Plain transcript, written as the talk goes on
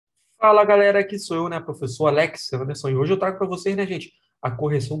Fala galera, aqui sou eu, né, professor Alex Anderson, e hoje eu trago para vocês, né, gente, a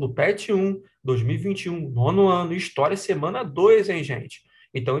correção do PET 1 2021, nono ano, História, semana 2, hein, gente?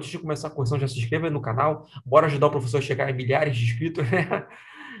 Então, antes de começar a correção, já se inscreva aí no canal, bora ajudar o professor a chegar a milhares de inscritos, né?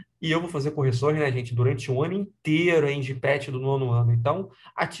 E eu vou fazer correções, né, gente, durante um ano inteiro, hein, de PET do nono ano. Então,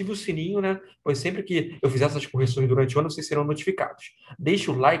 ative o sininho, né, pois sempre que eu fizer essas correções durante o ano, vocês serão notificados.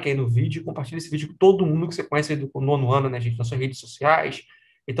 Deixa o like aí no vídeo e compartilhe esse vídeo com todo mundo que você conhece aí do nono ano, né, gente, nas suas redes sociais.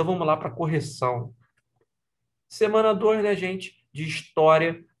 Então vamos lá para a correção. Semana 2, né, gente? De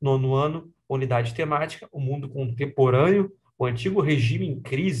História, nono ano, unidade temática, o mundo contemporâneo, o antigo regime em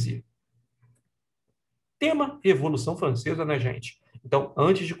crise. Tema Revolução Francesa, né, gente? Então,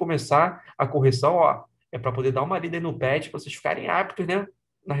 antes de começar a correção, ó, é para poder dar uma lida aí no PET, para vocês ficarem aptos, né,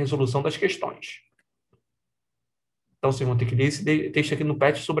 na resolução das questões. Então, vocês vão ter que ler esse texto aqui no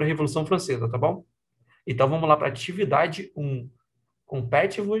PET sobre a Revolução Francesa, tá bom? Então, vamos lá para a atividade 1.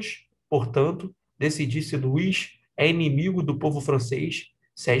 Compete-vos, portanto, decidir se Luís é inimigo do povo francês,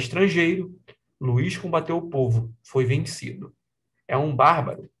 se é estrangeiro. Luís combateu o povo, foi vencido. É um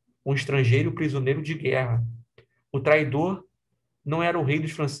bárbaro, um estrangeiro prisioneiro de guerra. O traidor não era o rei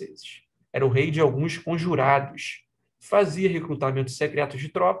dos franceses, era o rei de alguns conjurados. Fazia recrutamento secreto de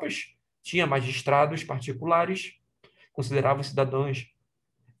tropas, tinha magistrados particulares, considerava os cidadãos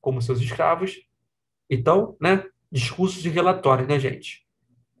como seus escravos. Então, né, discursos de relatório, né, gente?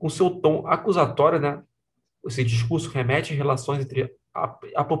 Com seu tom acusatório, né? Esse discurso remete às relações entre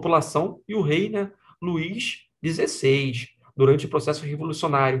a população e o rei, né? Luís XVI, durante o processo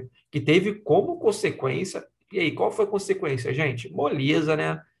revolucionário, que teve como consequência, e aí, qual foi a consequência, gente? Moleza,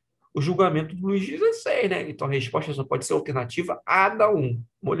 né? O julgamento do Luís XVI, né? Então a resposta só pode ser alternativa A da 1,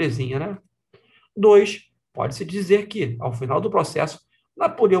 molezinha, né? 2, pode-se dizer que, ao final do processo,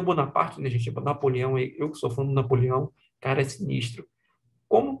 Napoleão Bonaparte, né, gente? Napoleão, eu que sou fã do Napoleão, cara, é sinistro,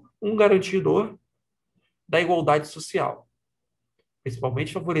 como um garantidor da igualdade social,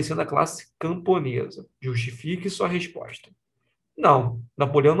 principalmente favorecendo a classe camponesa. Justifique sua resposta. Não,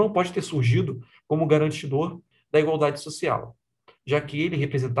 Napoleão não pode ter surgido como garantidor da igualdade social, já que ele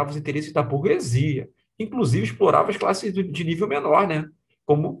representava os interesses da burguesia, inclusive explorava as classes de nível menor, né?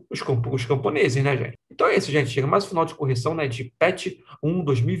 Como os camponeses, né, gente? Então é isso, gente. Chega mais o final de correção, né? De PET 1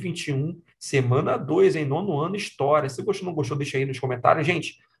 2021, semana 2, em nono ano, História. Se gostou ou não gostou, deixa aí nos comentários.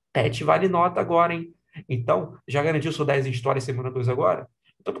 Gente, PET vale nota agora, hein? Então, já garantiu seu 10 em História semana 2 agora?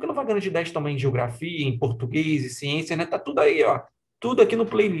 Então, por que não vai garantir 10 também em Geografia, em Português e Ciência, né? Tá tudo aí, ó. Tudo aqui no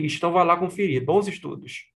playlist. Então, vai lá conferir. Bons estudos.